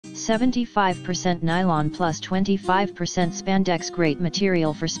75% nylon plus 25% spandex. Great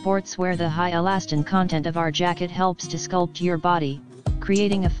material for sportswear. The high elastin content of our jacket helps to sculpt your body,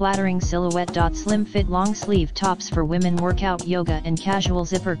 creating a flattering silhouette. Slim fit long sleeve tops for women. Workout, yoga and casual.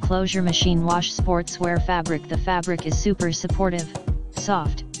 Zipper closure. Machine wash sportswear fabric. The fabric is super supportive,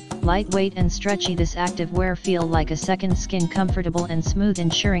 soft, lightweight and stretchy. This active wear feel like a second skin, comfortable and smooth,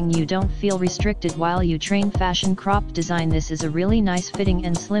 ensuring you don't feel restricted while you train. Fashion crop design. This is a really nice fitting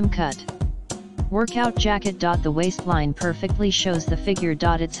and slim cut workout jacket. The waistline perfectly shows the figure.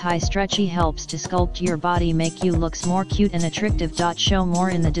 Its high stretchy helps to sculpt your body, make you looks more cute and attractive. Show more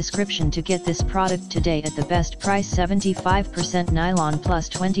in the description to get this product today at the best price. 75% nylon plus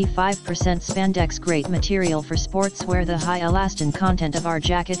 25% spandex. Great material for sportswear. The high elastin content of our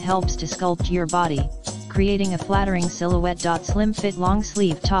jacket helps to sculpt your body, creating a flattering silhouette. Slim fit long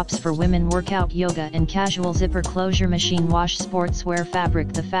sleeve tops for women. Workout, yoga and casual. Zipper closure. Machine wash sportswear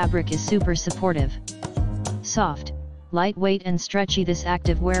fabric. The fabric is super supportive, soft, lightweight and stretchy. This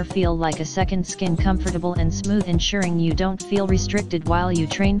active wear feel like a second skin, comfortable and smooth, ensuring you don't feel restricted while you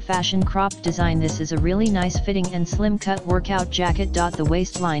train. Fashion crop design. This is a really nice fitting and slim cut workout jacket. The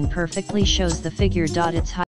waistline perfectly shows the figure. Its high